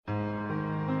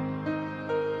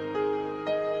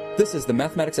This is the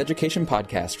Mathematics Education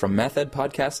Podcast from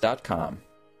mathedpodcast.com.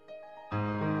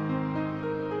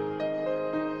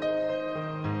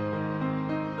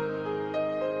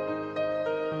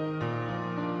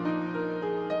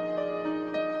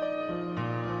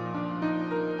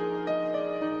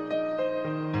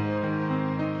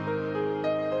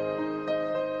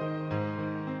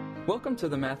 Welcome to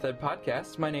the Math Ed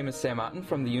Podcast. My name is Sam Otten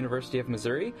from the University of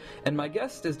Missouri, and my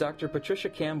guest is Dr. Patricia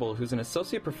Campbell, who's an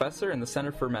associate professor in the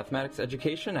Center for Mathematics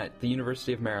Education at the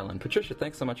University of Maryland. Patricia,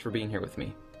 thanks so much for being here with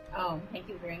me. Oh, thank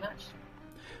you very much.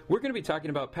 We're going to be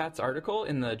talking about Pat's article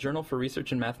in the Journal for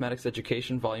Research in Mathematics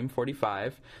Education, Volume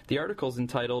 45. The article is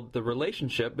entitled The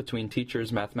Relationship Between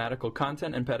Teachers' Mathematical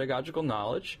Content and Pedagogical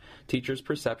Knowledge, Teachers'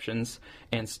 Perceptions,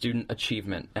 and Student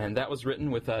Achievement. And that was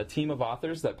written with a team of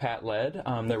authors that Pat led.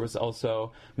 There was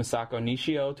also Masako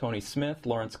Nishio, Tony Smith,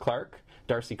 Lawrence Clark,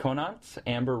 Darcy Conant,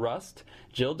 Amber Rust,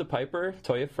 Jill DePiper,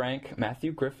 Toya Frank,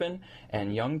 Matthew Griffin,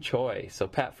 and Young Choi. So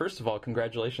Pat, first of all,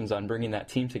 congratulations on bringing that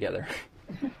team together.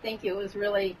 Thank you. It was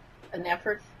really an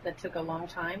effort that took a long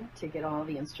time to get all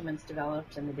the instruments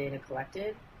developed and the data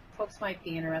collected. Folks might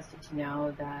be interested to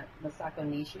know that Masako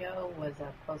Nishio was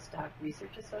a postdoc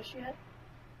research associate,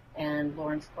 and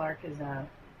Lawrence Clark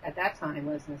at that time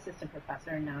was an assistant professor,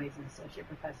 and now he's an associate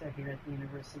professor here at the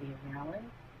University of Maryland.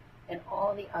 And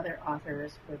all the other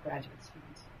authors were graduate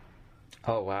students.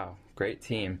 Oh, wow. Great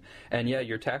team. And yeah,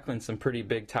 you're tackling some pretty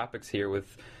big topics here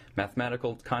with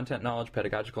mathematical content knowledge,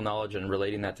 pedagogical knowledge, and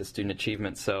relating that to student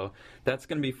achievement. So that's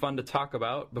going to be fun to talk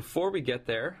about. Before we get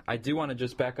there, I do want to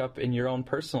just back up in your own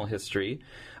personal history.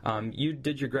 You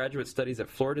did your graduate studies at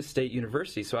Florida State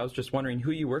University, so I was just wondering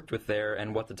who you worked with there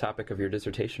and what the topic of your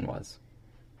dissertation was.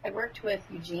 I worked with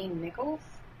Eugene Nichols,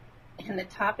 and the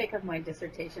topic of my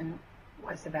dissertation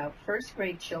was about first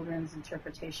grade children's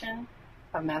interpretation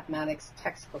of mathematics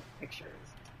textbook pictures.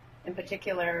 In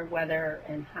particular, whether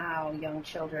and how young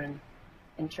children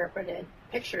interpreted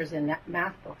pictures in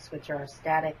math books, which are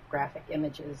static graphic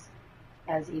images,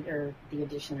 as either the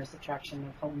addition or subtraction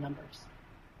of whole numbers.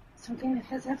 Something that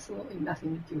has absolutely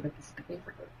nothing to do with this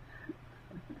paper.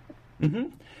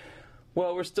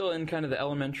 Well, we're still in kind of the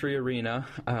elementary arena,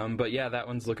 but yeah, that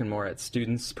one's looking more at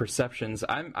students' perceptions.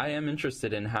 I am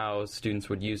interested in how students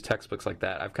would use textbooks like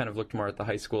that. I've kind of looked more at the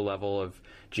high school level of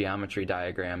geometry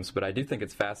diagrams, but I do think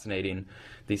it's fascinating.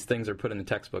 These things are put in the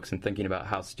textbooks and thinking about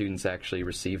how students actually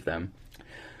receive them.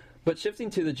 But shifting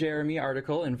to the Jeremy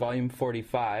article in Volume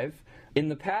 45, in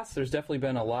the past there's definitely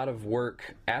been a lot of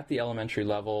work at the elementary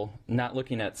level, not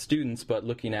looking at students, but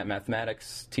looking at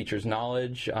mathematics, teachers'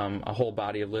 knowledge, a whole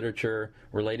body of literature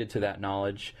related to that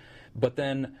knowledge. But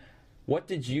then, what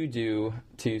did you do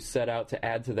to set out to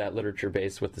add to that literature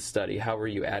base with the study? How were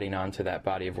you adding on to that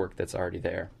body of work that's already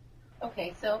there?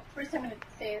 Okay, so first I'm going to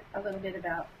say a little bit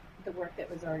about the work that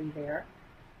was already there.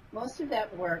 Most of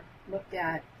that work looked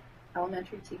at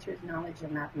elementary teachers' knowledge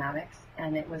of mathematics,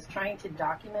 and it was trying to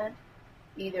document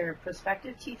either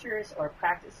prospective teachers or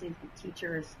practicing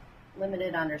teachers'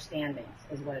 limited understandings,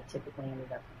 is what it typically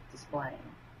ended up displaying.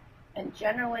 And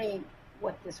generally,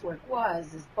 what this work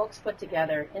was is folks put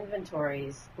together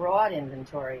inventories, broad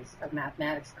inventories of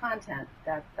mathematics content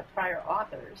that the prior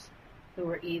authors, who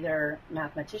were either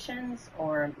mathematicians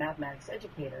or mathematics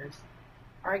educators,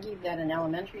 argued that an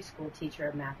elementary school teacher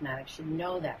of mathematics should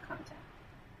know that content.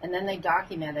 And then they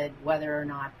documented whether or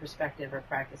not prospective or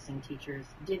practicing teachers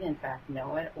did in fact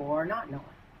know it or not know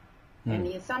it. And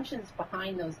the assumptions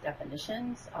behind those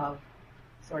definitions of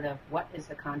sort of what is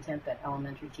the content that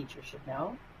elementary teachers should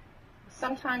know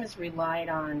sometimes relied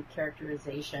on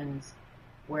characterizations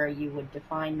where you would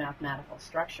define mathematical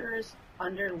structures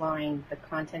underlying the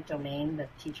content domain that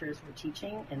teachers were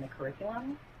teaching in the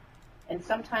curriculum. And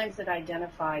sometimes it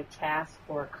identified tasks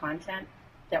or content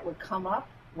that would come up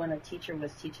when a teacher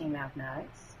was teaching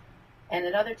mathematics, and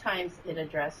at other times it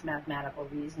addressed mathematical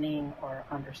reasoning or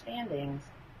understandings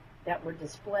that were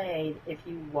displayed if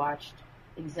you watched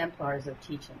exemplars of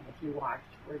teaching. If you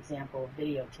watched, for example,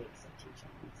 videotapes of teaching,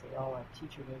 you'd say, oh, a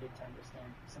teacher needed to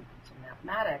understand something to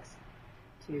mathematics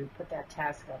to put that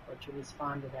task up or to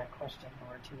respond to that question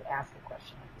or to ask a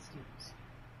question of the students.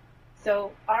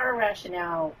 So our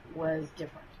rationale was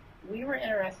different. We were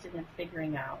interested in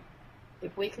figuring out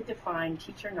if we could define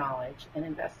teacher knowledge and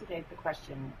investigate the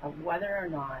question of whether or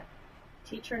not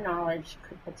teacher knowledge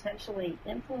could potentially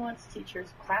influence teachers'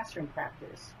 classroom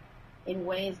practice in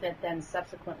ways that then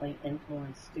subsequently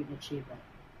influence student achievement.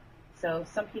 So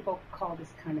some people call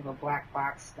this kind of a black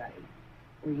box study,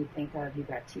 where you think of you've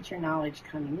got teacher knowledge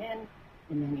coming in,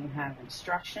 and then you have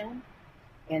instruction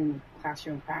in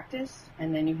classroom practice,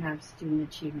 and then you have student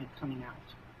achievement coming out.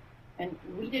 And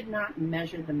we did not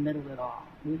measure the middle at all.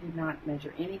 We did not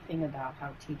measure anything about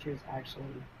how teachers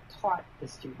actually taught the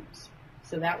students.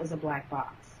 So that was a black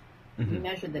box. We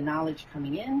measured the knowledge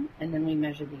coming in, and then we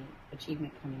measured the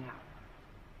achievement coming out.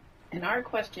 And our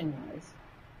question was,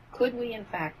 could we in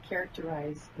fact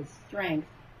characterize the strength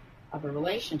of a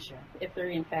relationship, if there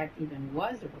in fact even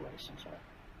was a relationship,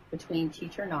 between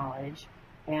teacher knowledge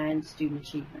and student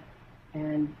achievement?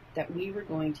 And that we were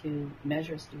going to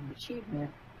measure student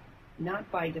achievement not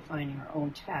by defining our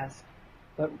own test,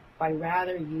 but by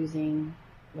rather using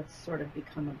what's sort of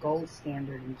become a gold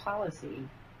standard in policy,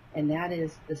 and that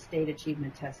is the state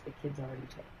achievement test that kids already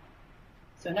take.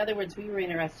 So in other words, we were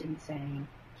interested in saying,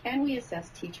 can we assess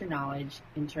teacher knowledge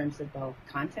in terms of both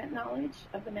content knowledge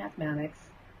of the mathematics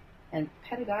and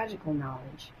pedagogical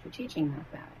knowledge for teaching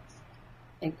mathematics?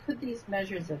 And could these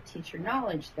measures of teacher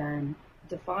knowledge then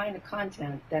define a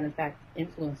content that in fact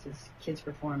influences kids'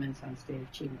 performance on state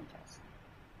achievement tests?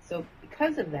 So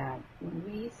because of that, when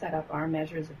we set up our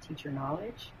measures of teacher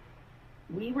knowledge,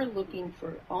 we were looking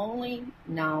for only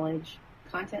knowledge,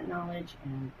 content knowledge,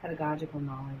 and pedagogical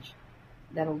knowledge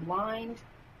that aligned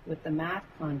with the math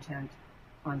content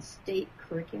on state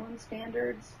curriculum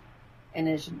standards and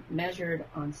is measured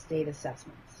on state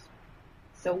assessments.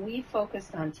 So we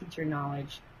focused on teacher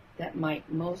knowledge that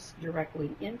might most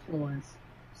directly influence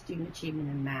student achievement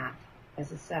in math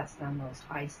as assessed on those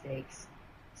high-stakes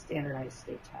standardized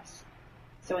state tests.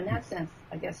 So in that sense,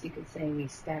 I guess you could say we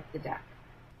stacked the deck.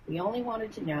 We only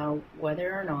wanted to know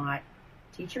whether or not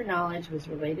teacher knowledge was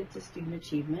related to student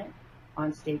achievement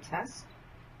on state tests.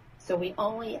 So we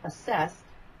only assessed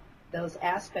those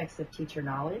aspects of teacher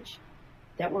knowledge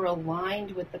that were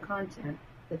aligned with the content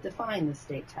that defined the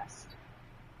state test.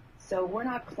 So we're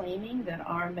not claiming that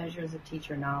our measures of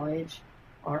teacher knowledge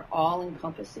are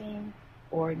all-encompassing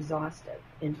or exhaustive.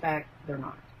 In fact, they're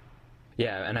not.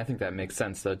 Yeah, and I think that makes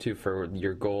sense, though, too, for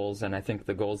your goals. And I think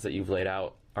the goals that you've laid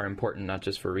out are important not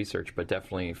just for research, but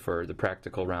definitely for the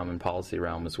practical realm and policy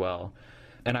realm as well.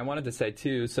 And I wanted to say,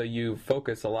 too, so you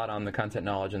focus a lot on the content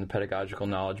knowledge and the pedagogical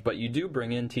knowledge, but you do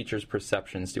bring in teachers'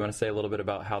 perceptions. Do you want to say a little bit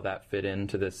about how that fit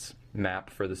into this map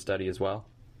for the study as well?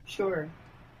 Sure.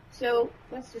 So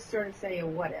let's just sort of say a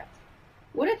what if.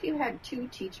 What if you had two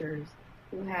teachers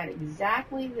who had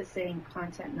exactly the same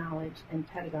content knowledge and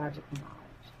pedagogical knowledge,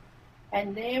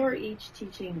 and they were each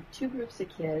teaching two groups of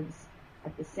kids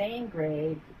at the same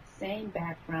grade, same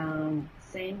background,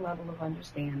 same level of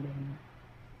understanding?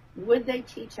 Would they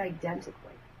teach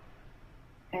identically?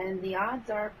 And the odds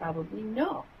are probably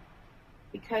no,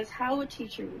 because how a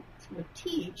teacher would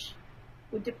teach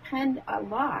would depend a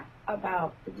lot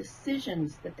about the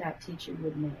decisions that that teacher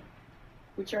would make,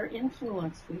 which are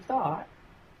influenced, we thought,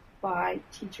 by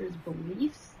teachers'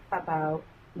 beliefs about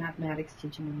mathematics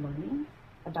teaching and learning,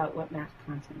 about what math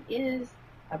content is,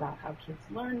 about how kids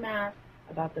learn math,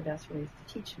 about the best ways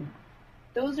to teach math.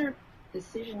 Those are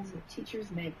decisions that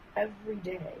teachers make every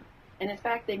day. And in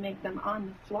fact, they make them on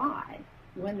the fly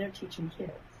when they're teaching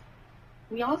kids.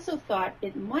 We also thought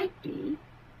it might be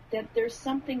that there's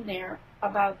something there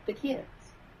about the kids,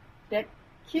 that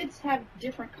kids have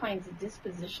different kinds of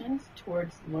dispositions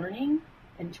towards learning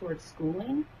and towards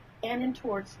schooling and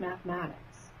towards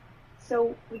mathematics.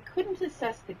 So we couldn't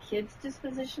assess the kids'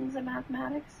 dispositions in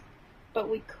mathematics, but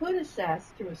we could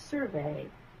assess through a survey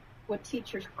what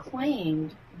teachers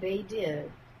claimed they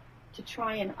did to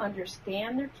try and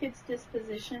understand their kids'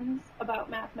 dispositions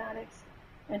about mathematics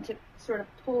and to sort of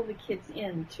pull the kids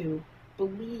in to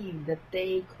believe that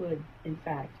they could, in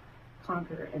fact,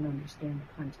 conquer and understand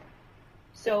the content.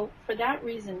 So for that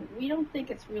reason, we don't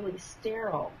think it's really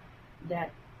sterile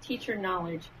that teacher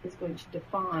knowledge is going to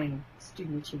define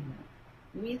student achievement.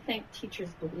 We think teachers'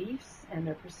 beliefs and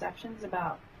their perceptions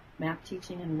about math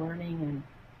teaching and learning and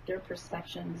their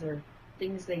perceptions or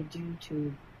things they do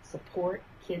to support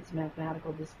kids'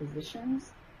 mathematical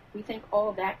dispositions, we think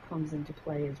all that comes into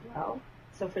play as well.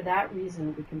 So for that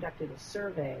reason, we conducted a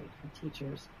survey for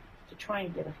teachers to try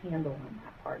and get a handle on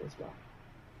that part as well.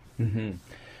 Mm-hmm.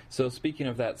 So speaking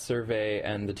of that survey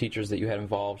and the teachers that you had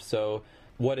involved, so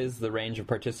what is the range of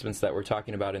participants that we're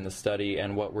talking about in the study,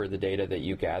 and what were the data that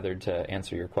you gathered to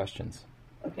answer your questions?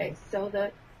 Okay, so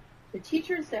the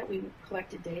teachers that we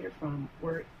collected data from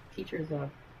were teachers of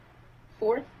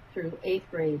 4th through 8th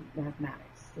grade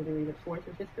mathematics. So they were either 4th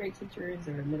or 5th grade teachers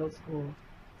or middle school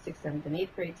 6th, 7th, and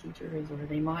 8th grade teachers, or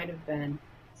they might have been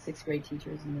 6th grade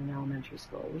teachers in an elementary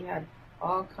school. We had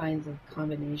all kinds of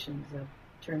combinations of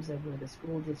terms of where the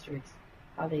school districts,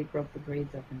 how they broke the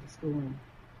grades up into schooling.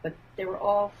 But they were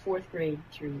all 4th grade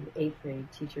through 8th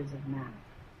grade teachers of math.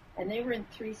 And they were in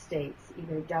 3 states,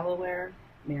 either Delaware,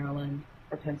 Maryland,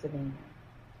 or Pennsylvania.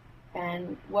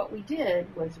 And what we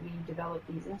did was we developed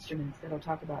these instruments that I'll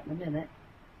talk about in a minute.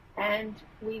 And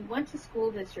we went to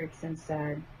school districts and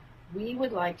said, we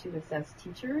would like to assess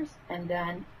teachers and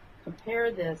then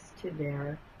compare this to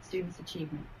their students'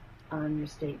 achievement on your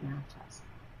state math test.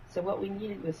 So what we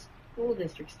needed was school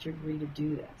districts to agree to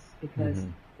do this, because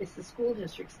it's the school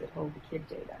districts that hold the kid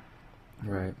data.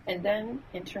 Right. And then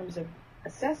in terms of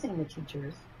assessing the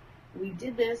teachers, we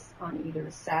did this on either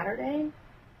a Saturday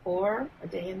or a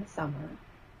day in the summer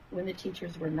when the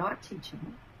teachers were not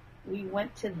teaching. We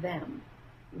went to them.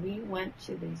 We went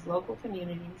to these local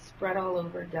communities spread all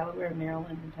over Delaware,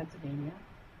 Maryland, and Pennsylvania.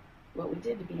 What we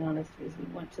did, to be honest, is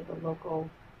we went to the local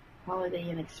Holiday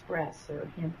Inn Express or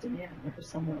Hampton Inn or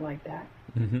somewhere like that.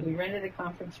 We rented a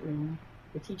conference room.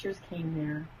 The teachers came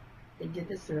there. They did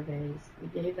the surveys.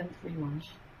 We gave them free lunch.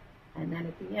 And then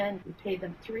at the end, we paid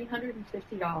them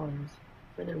 $350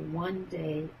 for their 1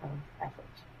 day of effort.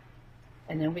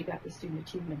 And then we got the student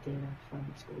achievement data from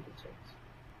the school districts.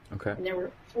 Okay. And there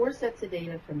were 4 sets of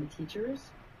data from the teachers.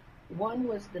 One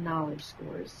was the knowledge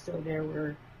scores. So there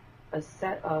were a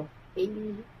set of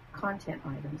 80 content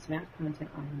items, math content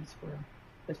items for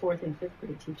the 4th and 5th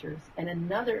grade teachers, and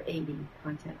another 80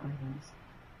 content items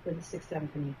for the 6th,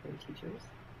 7th, and 8th grade teachers.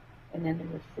 And then there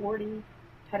were 40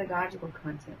 pedagogical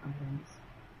content items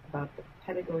about the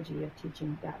pedagogy of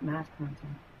teaching that math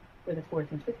content for the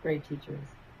 4th and 5th grade teachers,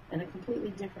 and a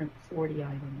completely different 40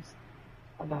 items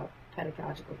about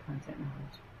pedagogical content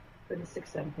knowledge for the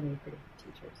 6th, 7th, and 8th grade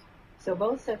teachers. So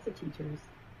both sets of teachers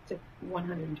took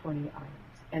 120 items,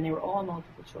 and they were all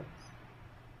multiple choice.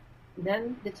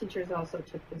 Then the teachers also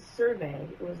took this survey.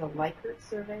 It was a Likert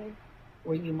survey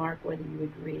where you mark whether you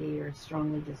agree or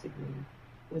strongly disagree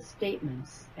with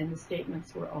statements, and the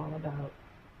statements were all about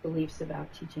beliefs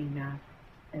about teaching math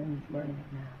and learning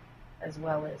of math, as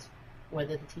well as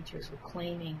whether the teachers were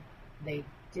claiming they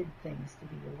did things to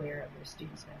be aware of their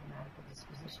students' mathematical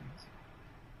dispositions.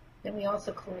 Then we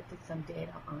also collected some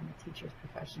data on the teacher's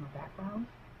professional background.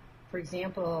 For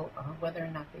example, whether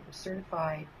or not they were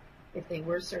certified. If they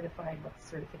were certified, what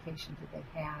certification did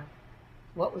they have?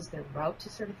 What was their route to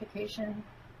certification?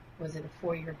 Was it a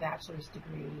 4-year bachelor's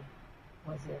degree?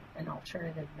 Was it an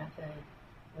alternative method?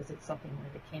 Was it something where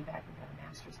they came back and got a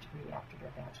master's degree after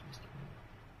their bachelor's degree?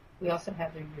 We also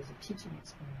have their years of teaching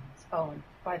experience. Oh, and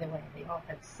by the way, they all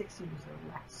had 6 years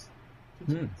or less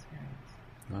teaching experience.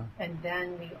 Wow. And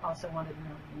then we also wanted to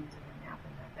know the needs of their math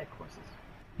and math ed courses.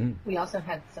 We also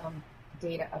had some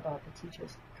data about the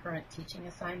teacher's current teaching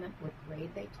assignment, what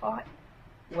grade they taught,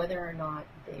 whether or not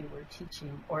they were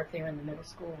teaching, or if they were in the middle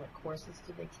school, what courses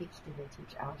did they teach? Did they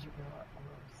teach algebra or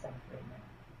 7th grade math?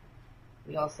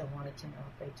 We also wanted to know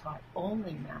if they taught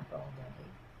only math all day,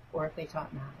 or if they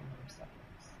taught math in other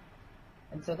subjects.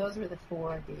 And so those were the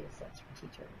 4 data sets for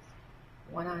teachers.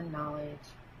 One on knowledge,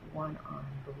 one on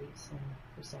beliefs and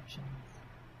perceptions,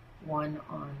 one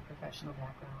on professional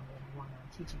background, and one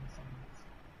on teaching assignments.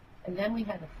 And then we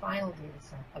had the final data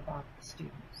set about the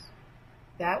students.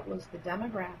 That was the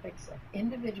demographics of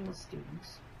individual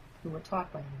students who were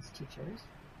taught by these teachers,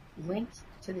 linked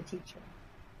to the teacher,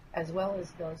 as well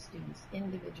as those students'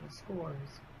 individual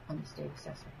scores on the state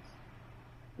assessments.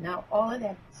 Now, all of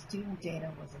that student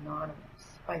data was anonymous.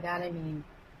 By that I mean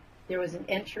there was an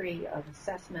entry of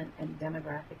assessment and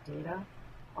demographic data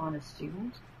on a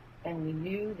student, and we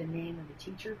knew the name of the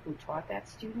teacher who taught that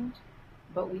student,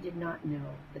 but we did not know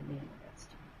the name of that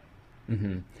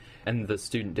student. And the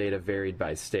student data varied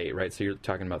by state, right? So you're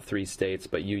talking about 3 states,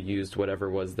 but you used whatever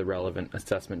was the relevant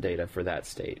assessment data for that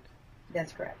state.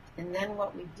 That's correct. And then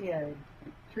what we did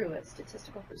through a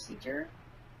statistical procedure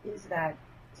is that,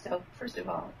 so first of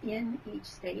all, in each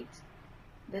state,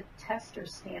 the tests are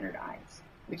standardized,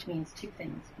 which means 2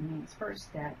 things. It means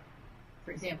first that,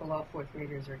 for example, all 4th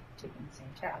graders are taking the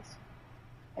same test.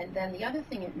 And then the other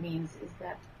thing it means is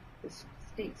that the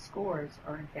state scores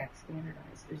are in fact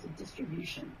standardized. There's a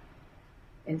distribution.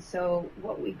 And so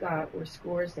what we got were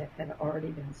scores that had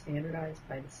already been standardized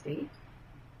by the state,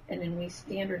 and then we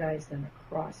standardized them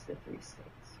across the 3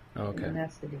 states. Okay. And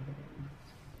that's the data that we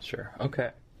used. Sure.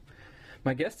 Okay.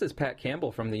 My guest is Pat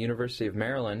Campbell from the University of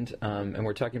Maryland, and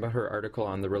we're talking about her article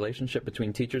on the relationship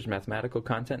between teachers' mathematical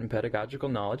content and pedagogical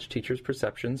knowledge, teachers'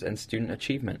 perceptions, and student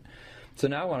achievement. So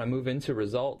now I want to move into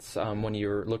results. When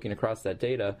you're looking across that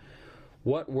data,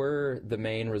 what were the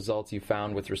main results you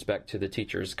found with respect to the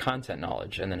teachers' content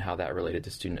knowledge, and then how that related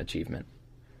to student achievement?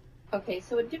 Okay,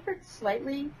 so it differed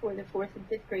slightly for the 4th and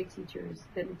 5th grade teachers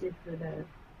than it did for the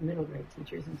middle grade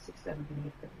teachers in 6th, 7th, and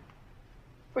 8th grade.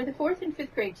 For the 4th and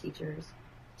 5th grade teachers,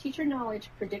 teacher knowledge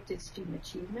predicted student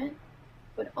achievement,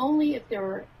 but only if there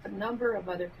were a number of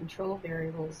other control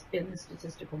variables in the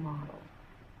statistical model.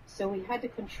 So we had to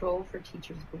control for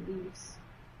teachers' beliefs.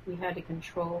 We had to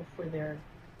control for their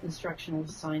instructional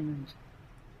assignment.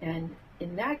 And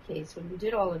in that case, when we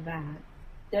did all of that,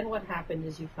 then what happened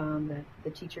is you found that the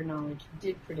teacher knowledge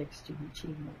did predict student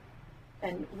achievement.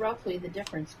 And roughly the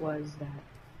difference was that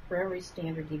for every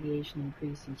standard deviation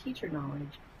increase in teacher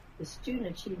knowledge, the student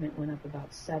achievement went up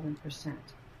about 7%.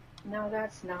 Now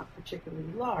that's not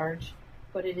particularly large,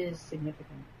 but it is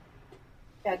significant.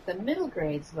 At the middle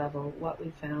grades level, what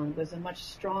we found was a much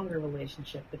stronger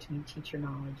relationship between teacher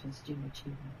knowledge and student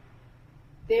achievement.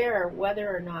 There,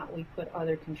 whether or not we put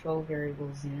other control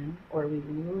variables in or we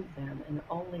removed them and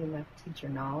only left teacher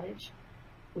knowledge,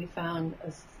 we found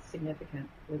a significant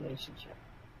relationship.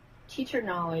 Teacher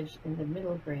knowledge in the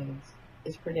middle grades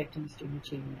is predicting student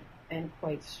achievement, and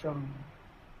quite strongly.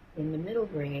 In the middle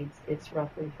grades, it's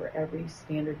roughly for every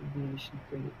standard deviation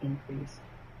increase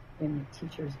in the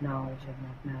teacher's knowledge of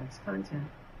mathematics content,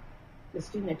 the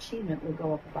student achievement will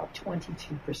go up about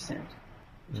 22%,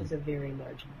 which is a very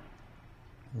large amount.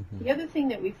 Mm-hmm. The other thing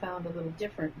that we found a little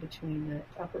different between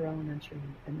the upper elementary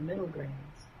and the middle grades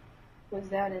was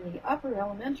that in the upper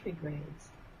elementary grades,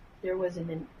 there was a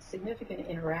significant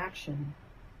interaction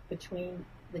between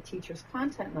the teacher's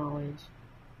content knowledge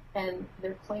and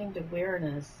their claimed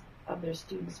awareness of their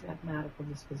students' mathematical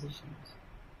dispositions.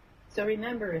 So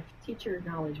remember, if teacher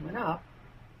knowledge went up,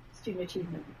 student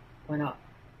achievement went up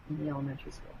in the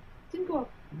elementary school. It didn't go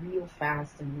up real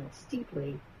fast and real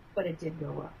steeply, but it did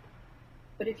go up.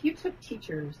 But if you took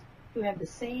teachers who had the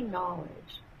same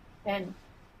knowledge, and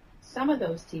some of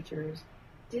those teachers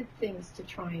did things to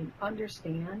try and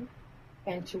understand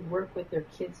and to work with their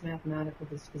kids' mathematical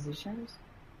dispositions,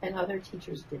 and other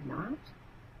teachers did not,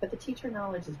 but the teacher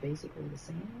knowledge is basically the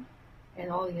same, and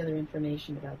all the other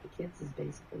information about the kids is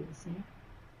basically the same.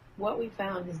 What we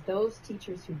found is those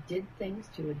teachers who did things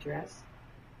to address,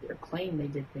 or claim they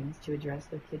did things to address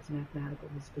their kids' mathematical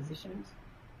dispositions,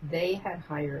 they had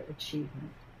higher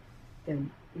achievement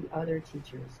than the other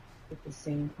teachers with the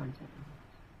same content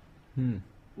knowledge.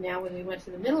 Now, when we went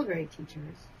to the middle grade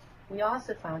teachers, we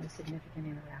also found a significant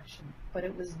interaction, but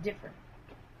it was different.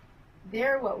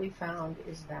 There, what we found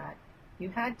is that you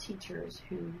had teachers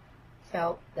who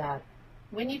felt that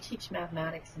when you teach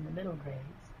mathematics in the middle grades,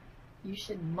 you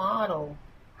should model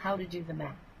how to do the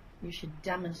math. You should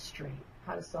demonstrate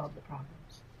how to solve the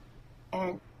problems.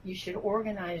 And you should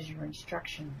organize your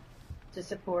instruction to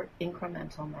support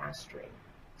incremental mastery.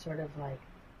 Sort of like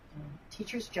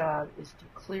teacher's job is to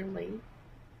clearly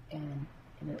and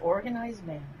in an organized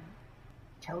manner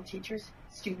tell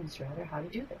students how to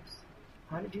do this,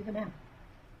 how to do the math.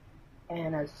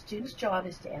 And a student's job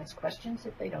is to ask questions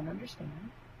if they don't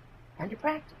understand and to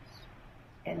practice.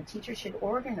 And a teacher should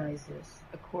organize this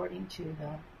according to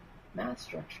the math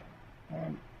structure.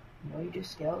 And you do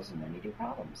skills and then you do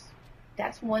problems.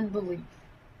 That's one belief.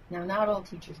 Now, not all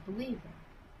teachers believe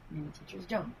that. Many teachers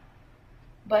don't.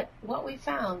 But what we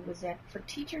found was that for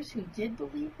teachers who did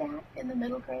believe that in the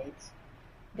middle grades,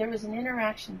 there was an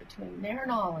interaction between their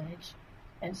knowledge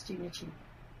and student achievement.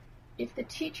 If the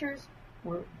teachers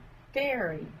were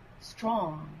very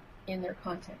strong in their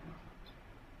content knowledge,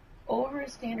 over a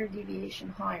standard deviation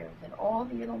higher than all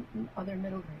the other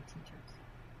middle grade teachers,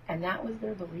 and that was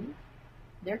their belief,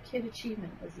 their kid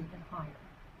achievement was even higher.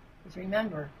 Because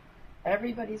remember,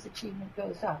 everybody's achievement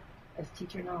goes up as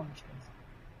teacher knowledge goes up.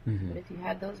 Mm-hmm. But if you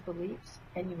had those beliefs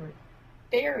and you were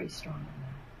very strong in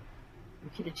that,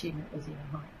 your kid achievement was even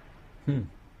higher.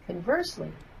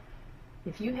 Conversely,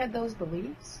 if you had those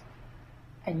beliefs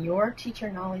and your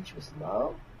teacher knowledge was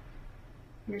low,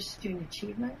 your student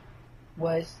achievement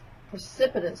was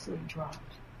precipitously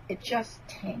dropped. It just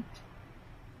tanked.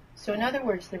 So in other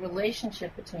words, the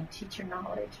relationship between teacher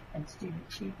knowledge and student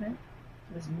achievement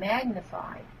was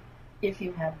magnified if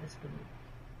you have this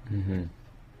belief. Mm-hmm.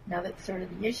 Now, that's sort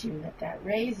of the issue that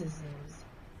raises is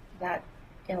that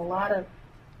in a lot of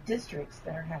districts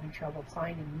that are having trouble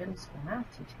finding middle school math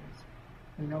teachers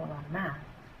who know a lot of math,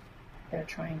 they're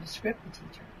trying to script the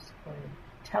teachers or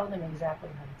tell them exactly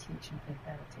how to teach and think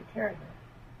that'll take care of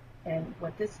it. And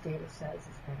what this data says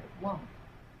is that it won't.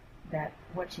 That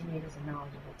what you need is a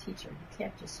knowledgeable teacher. You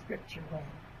can't just script your way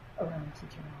around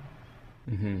teacher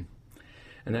knowledge. Mm-hmm.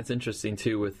 And that's interesting,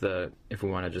 too, with the, if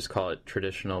we want to just call it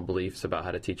traditional beliefs about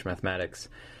how to teach mathematics,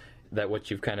 that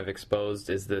what you've kind of exposed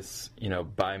is this,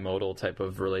 bimodal type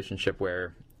of relationship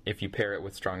where if you pair it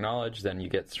with strong knowledge, then you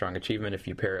get strong achievement. If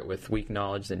you pair it with weak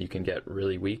knowledge, then you can get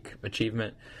really weak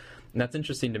achievement. And that's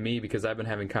interesting to me because I've been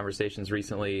having conversations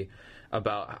recently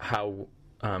about how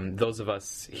those of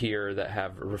us here that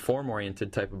have a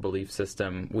reform-oriented type of belief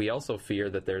system, we also fear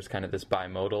that there's kind of this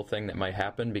bimodal thing that might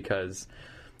happen, because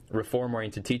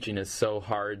reform-oriented teaching is so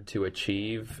hard to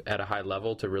achieve at a high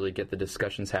level, to really get the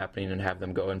discussions happening and have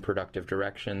them go in productive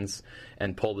directions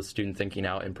and pull the student thinking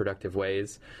out in productive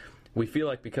ways. We feel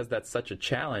like because that's such a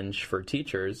challenge for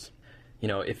teachers, you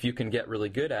know, if you can get really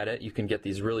good at it, you can get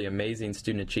these really amazing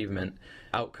student achievement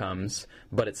outcomes,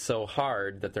 but it's so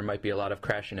hard that there might be a lot of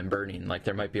crashing and burning. Like,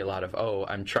 there might be a lot of, oh,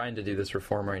 I'm trying to do this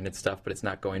reform-oriented stuff, but it's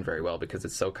not going very well because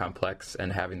it's so complex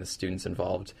and having the students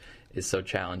involved is so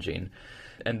challenging.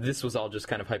 And this was all just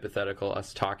kind of hypothetical,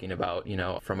 us talking about, you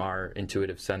know, from our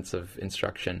intuitive sense of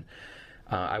instruction.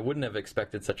 I wouldn't have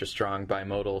expected such a strong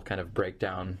bimodal kind of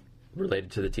breakdown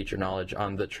related to the teacher knowledge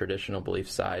on the traditional belief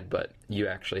side, but you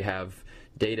actually have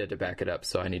data to back it up,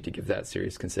 so I need to give that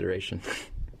serious consideration.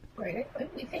 Right.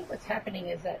 We think what's happening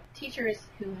is that teachers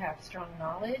who have strong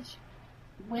knowledge,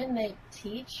 when they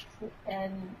teach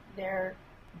and they're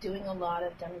doing a lot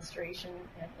of demonstration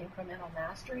and incremental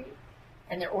mastery,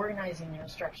 and they're organizing their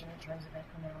instruction in terms of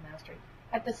incremental mastery,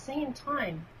 at the same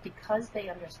time, because they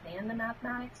understand the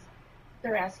mathematics,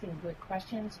 they're asking good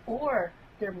questions, or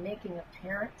they're making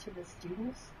apparent to the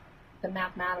students the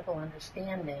mathematical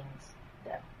understandings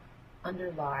that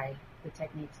underlie the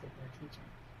techniques that they're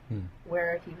teaching.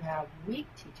 Where if you have weak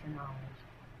teacher knowledge,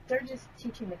 they're just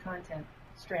teaching the content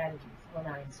strategies, well,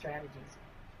 not even strategies,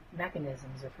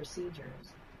 mechanisms or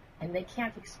procedures, and they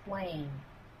can't explain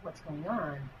what's going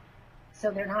on, so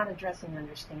they're not addressing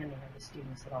understanding of the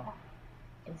students at all.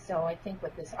 And so I think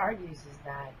what this argues is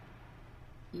that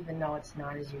even though it's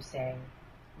not, as you say,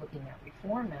 looking at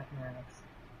reform mathematics,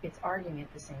 it's arguing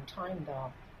at the same time,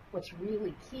 though, what's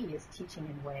really key is teaching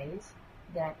in ways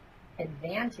that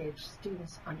advantage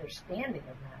students' understanding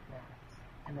of mathematics,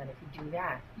 and that if you do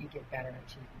that, you get better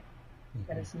achievement.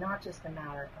 That it's not just a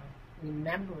matter of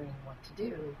remembering what to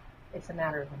do, it's a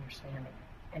matter of understanding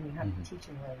it, and you have to teach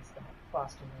in ways that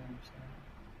foster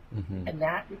the understanding. And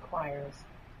that requires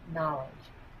knowledge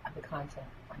of the content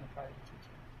on the part of the teacher.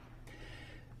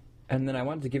 And then I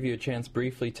wanted to give you a chance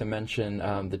briefly to mention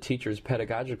the teacher's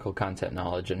pedagogical content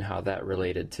knowledge and how that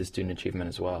related to student achievement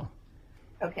as well.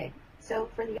 Okay, so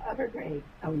for the upper grade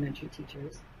elementary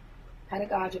teachers,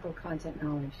 pedagogical content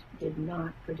knowledge did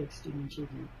not predict student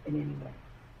achievement in any way.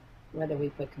 Whether we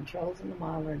put controls in the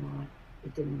model or not,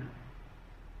 it didn't matter.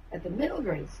 At the middle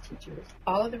grades teachers,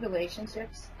 all of the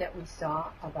relationships that we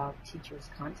saw about teachers'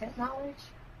 content knowledge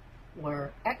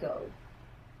were echoed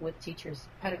with teachers'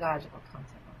 pedagogical content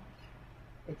knowledge.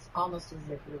 It's almost as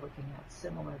if you're looking at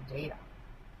similar data.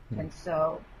 And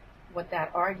so what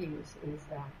that argues is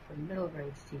that for middle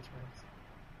grades teachers,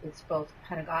 it's both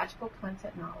pedagogical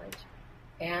content knowledge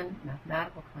and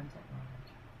mathematical content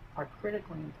knowledge are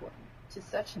critically important, to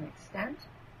such an extent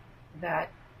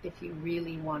that if you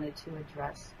really wanted to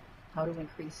address how to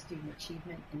increase student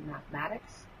achievement in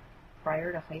mathematics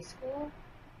prior to high school,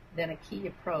 then a key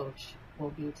approach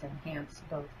will be to enhance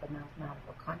both the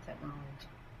mathematical content knowledge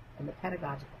and the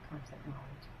pedagogical content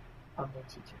knowledge of the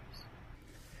teachers.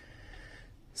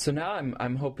 So now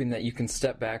I'm hoping that you can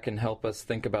step back and help us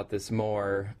think about this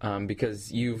more,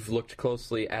 because you've looked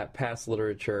closely at past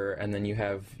literature, and then you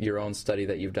have your own study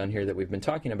that you've done here that we've been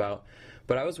talking about.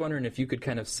 But I was wondering if you could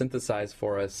kind of synthesize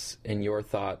for us, in your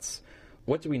thoughts,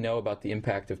 what do we know about the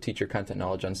impact of teacher content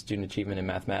knowledge on student achievement in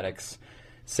mathematics,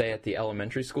 say at the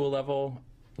elementary school level,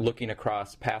 looking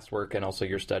across past work and also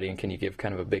your study, and can you give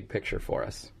kind of a big picture for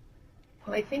us?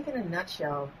 Well, I think in a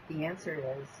nutshell, the answer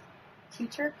is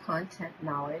teacher content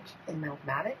knowledge in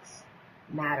mathematics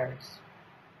matters.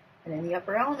 And in the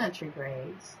upper elementary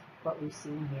grades, what we've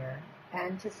seen here,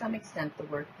 and to some extent the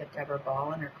work that Deborah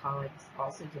Ball and her colleagues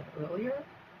also did earlier,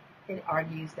 it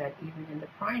argues that even in the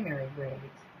primary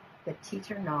grades, that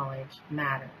teacher knowledge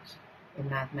matters in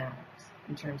mathematics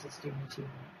in terms of student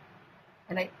achievement.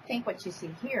 And I think what you see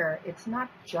here, it's not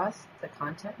just the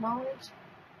content knowledge,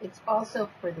 it's also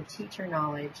for the teacher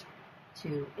knowledge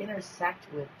to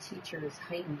intersect with teachers'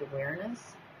 heightened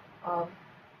awareness of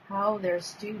how their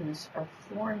students are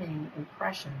forming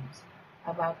impressions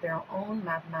about their own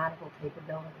mathematical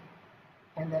capability.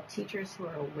 And that teachers who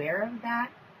are aware of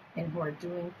that and who are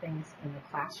doing things in the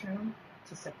classroom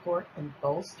to support and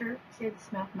bolster kids'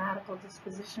 mathematical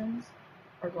dispositions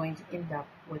are going to end up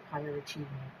with higher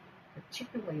achievement,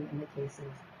 particularly in the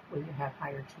cases where you have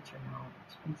higher teacher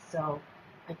knowledge. And so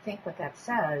I think what that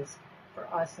says for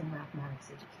us in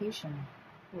mathematics education,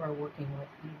 who are working with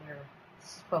either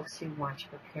folks who want to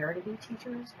prepare to be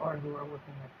teachers or who are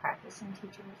working with practicing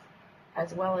teachers,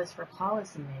 as well as for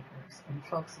policymakers and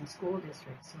folks in school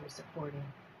districts who are supporting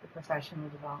the professional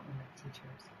development of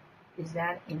teachers, is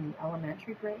that in the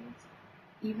elementary grades,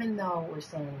 even though we're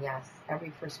saying, yes,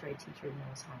 every first grade teacher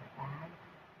knows how to add,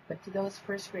 but do those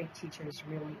first grade teachers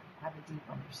really have a deep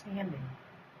understanding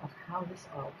of how this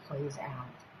all plays out?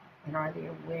 And are they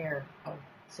aware of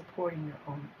supporting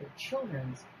their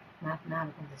children's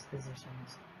mathematical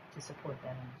dispositions to support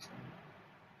that understanding?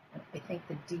 And I think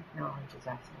the deep knowledge is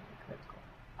absolutely critical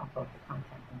of both the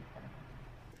content and the pedagogy.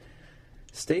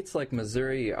 States like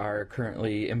Missouri are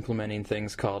currently implementing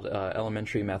things called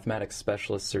elementary mathematics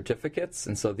specialist certificates,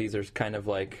 and so these are kind of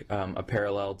like a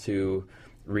parallel to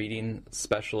reading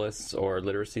specialists or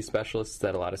literacy specialists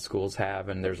that a lot of schools have,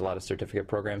 and there's a lot of certificate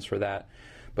programs for that.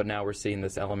 But now we're seeing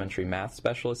this elementary math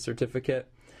specialist certificate.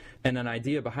 And an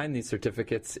idea behind these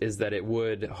certificates is that it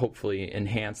would hopefully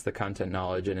enhance the content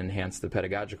knowledge and enhance the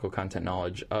pedagogical content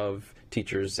knowledge of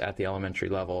teachers at the elementary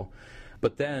level.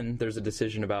 But then there's a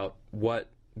decision about what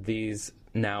these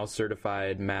now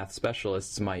certified math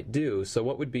specialists might do. So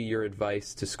what would be your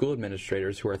advice to school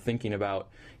administrators who are thinking about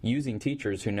using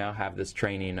teachers who now have this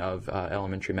training of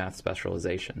elementary math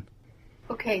specialization?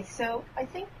 Okay, so I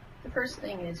think the first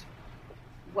thing is,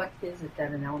 what is it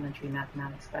that an elementary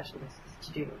mathematics specialist is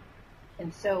to do?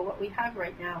 And so what we have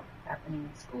right now happening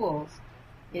in schools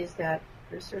is that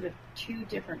there's sort of two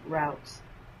different routes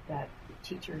that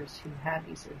teachers who have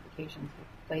these certifications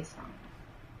get placed on.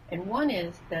 And one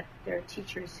is that there are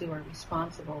teachers who are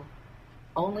responsible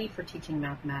only for teaching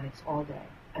mathematics all day,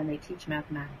 and they teach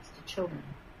mathematics to children.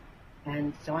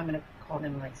 And so I'm going to call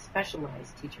them like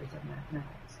specialized teachers of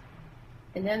mathematics.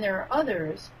 And then there are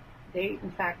others, they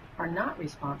in fact are not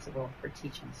responsible for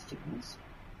teaching students.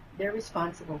 They're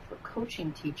responsible for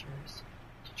coaching teachers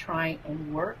to try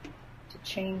and work to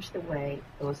change the way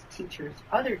those teachers,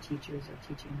 other teachers, are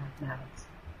teaching mathematics,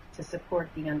 to support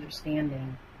the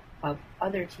understanding of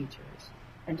other teachers,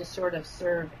 and to sort of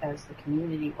serve as the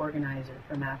community organizer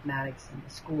for mathematics in the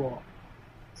school.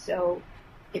 So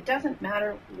it doesn't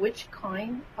matter which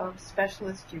kind of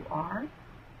specialist you are,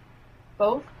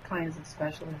 both kinds of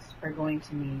specialists are going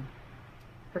to need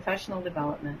professional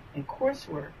development and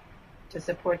coursework to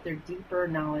support their deeper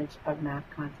knowledge of math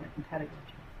content and pedagogy.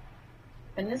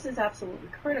 And this is absolutely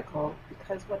critical,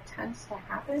 because what tends to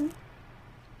happen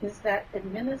is that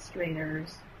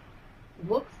administrators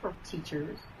look for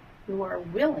teachers who are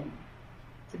willing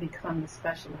to become the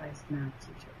specialized math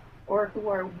teacher, or who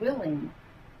are willing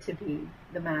to be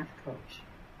the math coach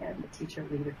and the teacher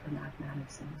leader for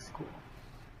mathematics in the school.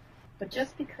 But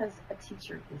just because a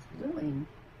teacher is willing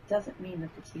doesn't mean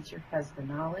that the teacher has the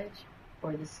knowledge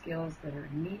or the skills that are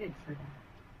needed for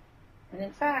that. And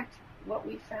in fact, what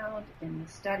we found in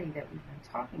the study that we've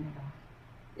been talking about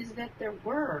is that there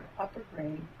were upper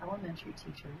grade elementary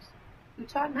teachers who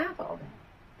taught math all day.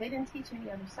 They didn't teach any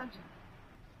other subject.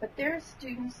 But their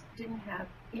students didn't have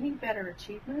any better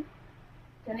achievement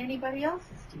than anybody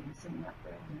else's students in the upper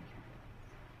elementary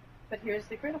grades. But here's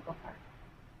the critical part.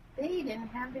 They didn't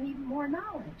have any more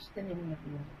knowledge than any of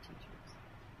the other teachers.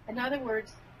 In other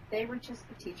words, they were just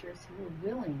the teachers who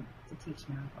were willing to teach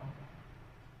math all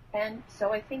day. And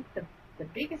so I think the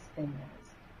biggest thing is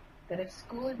that if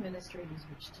school administrators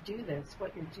wish to do this,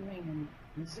 what you're doing in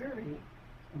Missouri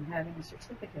and having a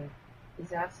certificate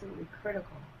is absolutely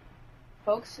critical.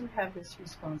 Folks who have this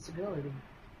responsibility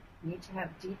need to have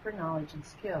deeper knowledge and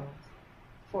skills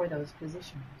for those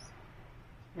positions.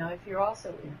 Now, if you're also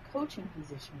in a coaching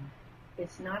position,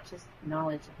 it's not just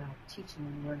knowledge about teaching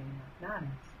and learning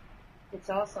mathematics, it's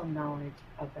also knowledge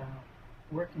about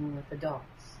working with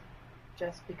adults.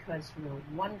 Just because you're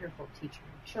a wonderful teacher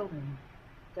of children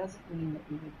doesn't mean that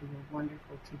you would be a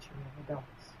wonderful teacher of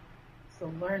adults.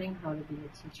 So learning how to be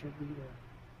a teacher leader,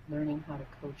 learning how to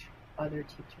coach other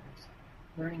teachers,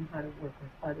 learning how to work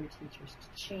with other teachers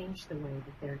to change the way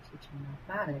that they're teaching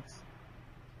mathematics,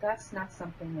 that's not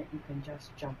something that you can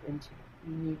just jump into.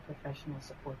 You need professional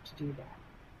support to do that.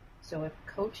 So if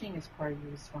coaching is part of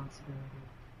your responsibility,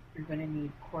 you're going to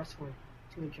need coursework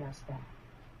to address that.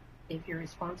 If your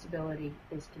responsibility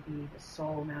is to be the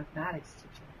sole mathematics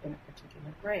teacher in a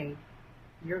particular grade,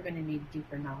 you're going to need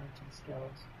deeper knowledge and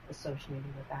skills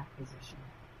associated with that position.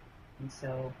 And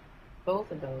so both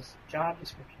of those job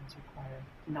descriptions require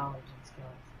knowledge and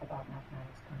skills about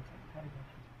mathematics content and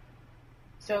pedagogy.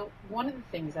 So one of the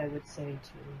things I would say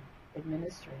to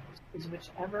administrators is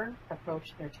whichever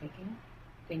approach they're taking,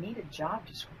 they need a job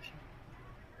description.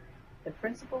 The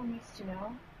principal needs to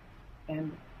know,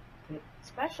 and the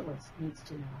specialist needs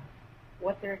to know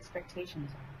what their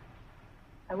expectations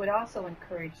are. I would also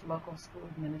encourage local school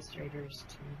administrators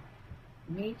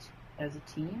to meet as a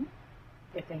team.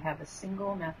 If they have a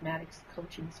single mathematics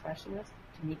coaching specialist,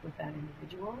 to meet with that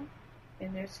individual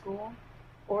in their school,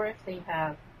 or if they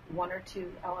have one or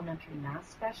two elementary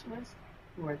math specialists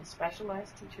who are the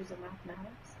specialized teachers of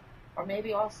mathematics, or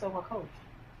maybe also a coach.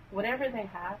 Whatever they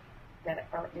have that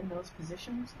are in those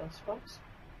positions, those folks,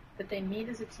 that they meet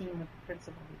as a team with the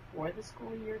principal before the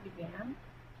school year began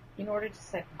in order to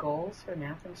set goals for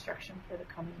math instruction for the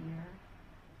coming year,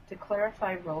 to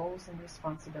clarify roles and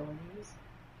responsibilities,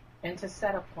 and to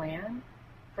set a plan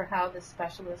for how the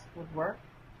specialists would work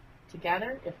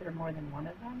together if there are more than one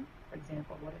of them. For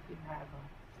example, what if you have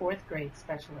a fourth grade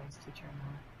specialized teacher in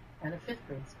math and a fifth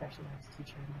grade specialized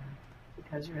teacher in math?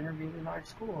 Because you're in a really large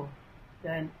school,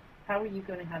 then how are you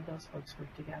going to have those folks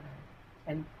work together?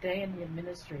 And they and the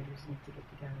administrators need to get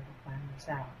together to plan this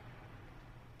out.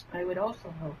 I would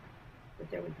also hope that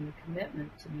there would be a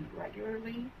commitment to meet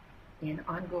regularly in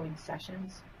ongoing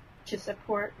sessions to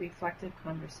support reflective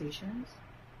conversations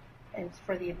and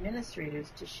for the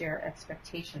administrators to share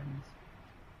expectations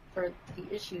for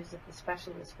the issues that the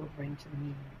specialists will bring to the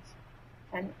meetings.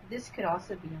 And this could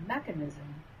also be a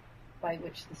mechanism by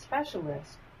which the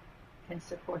specialists can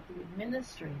support the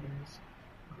administrators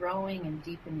growing and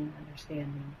deepening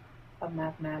understanding of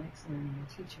mathematics learning and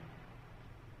teaching.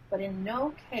 But in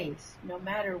no case, no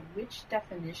matter which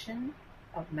definition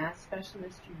of math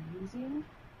specialist you're using,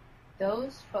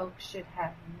 those folks should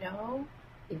have no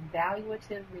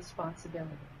evaluative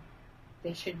responsibility.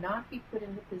 They should not be put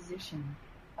in the position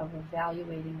of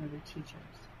evaluating other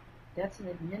teachers. That's an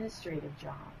administrative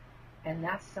job, and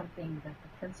that's something that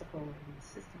the principal or the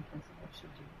assistant principal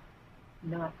should do,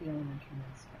 not the elementary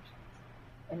math specialist,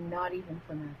 and not even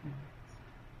for mathematics,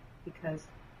 because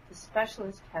the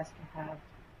specialist has to have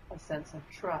a sense of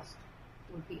trust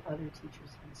with the other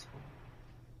teachers in the school.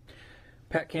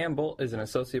 Pat Campbell is an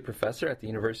associate professor at the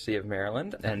University of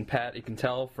Maryland. And Pat, you can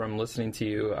tell from listening to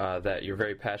you that you're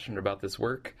very passionate about this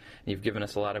work. And you've given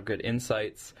us a lot of good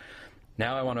insights.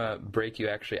 Now I want to break you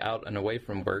actually out and away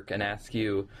from work and ask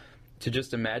you to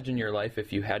just imagine your life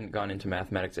if you hadn't gone into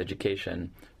mathematics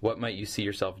education. What might you see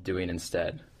yourself doing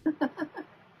instead?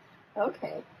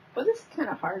 Okay. Well, this is kind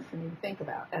of hard for me to think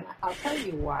about. And I'll tell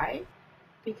you why.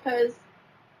 Because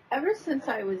ever since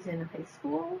I was in high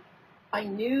school, I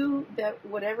knew that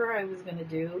whatever I was going to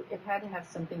do, it had to have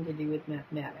something to do with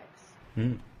mathematics.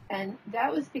 And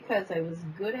that was because I was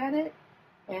good at it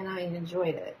and I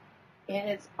enjoyed it. And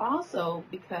it's also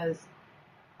because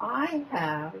I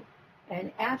have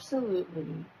an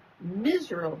absolutely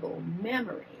miserable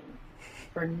memory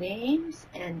for names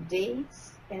and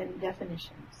dates and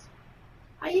definitions.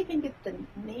 I even get the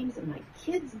names of my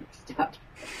kids mixed up.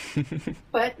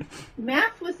 But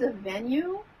math was a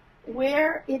venue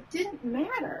where it didn't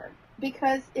matter,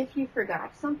 because if you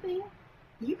forgot something,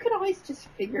 you could always just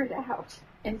figure it out.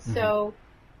 And so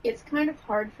it's kind of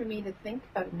hard for me to think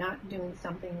of not doing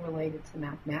something related to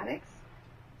mathematics.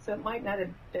 So it might not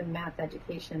have been math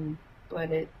education,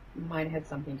 but it might have had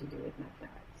something to do with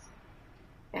mathematics.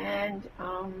 And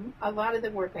a lot of the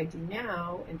work I do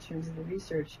now in terms of the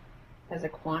research has a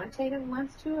quantitative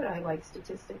lens to it. I like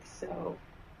statistics, so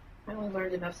I only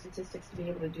learned enough statistics to be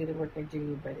able to do the work I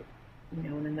do, but in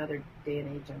another day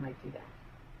and age I might do that.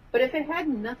 But if it had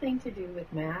nothing to do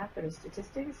with math or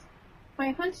statistics,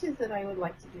 my hunch is that I would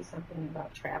like to do something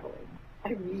about traveling.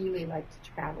 I really like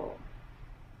to travel.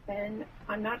 And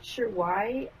I'm not sure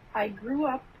why. I grew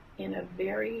up in a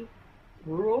very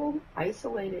rural,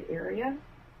 isolated area,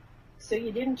 so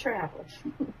you didn't travel.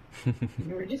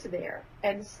 You were just there.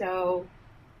 And so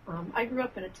I grew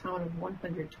up in a town of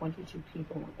 122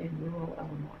 people in rural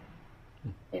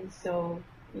Illinois. And so,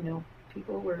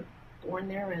 people were born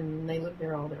there and they lived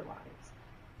there all their lives.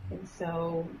 And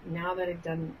so now that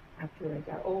after I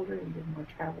got older and did more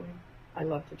traveling, I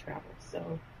love to travel.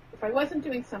 So if I wasn't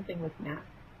doing something with math,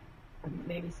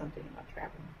 maybe something about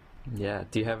traveling. Yeah.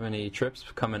 Do you have any trips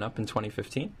coming up in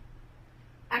 2015?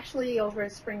 Actually, over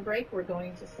spring break, we're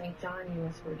going to St. John,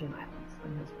 U.S. Virgin Islands,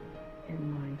 my husband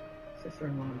and my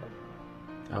sister-in-law and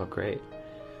brother. Oh, great.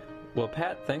 Well,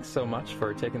 Pat, thanks so much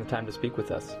for taking the time to speak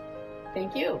with us.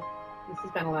 Thank you. This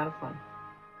has been a lot of fun.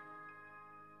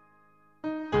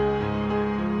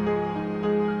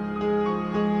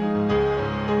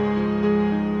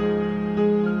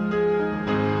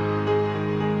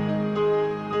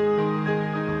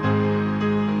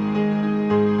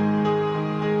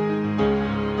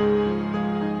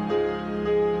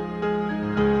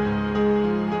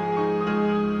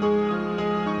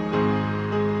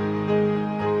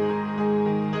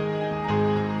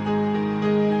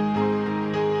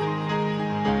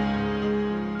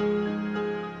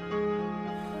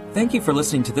 Thank you for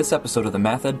listening to this episode of the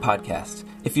MathEd Podcast.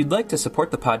 If you'd like to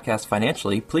support the podcast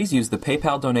financially, please use the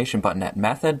PayPal donation button at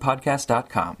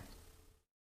mathedpodcast.com.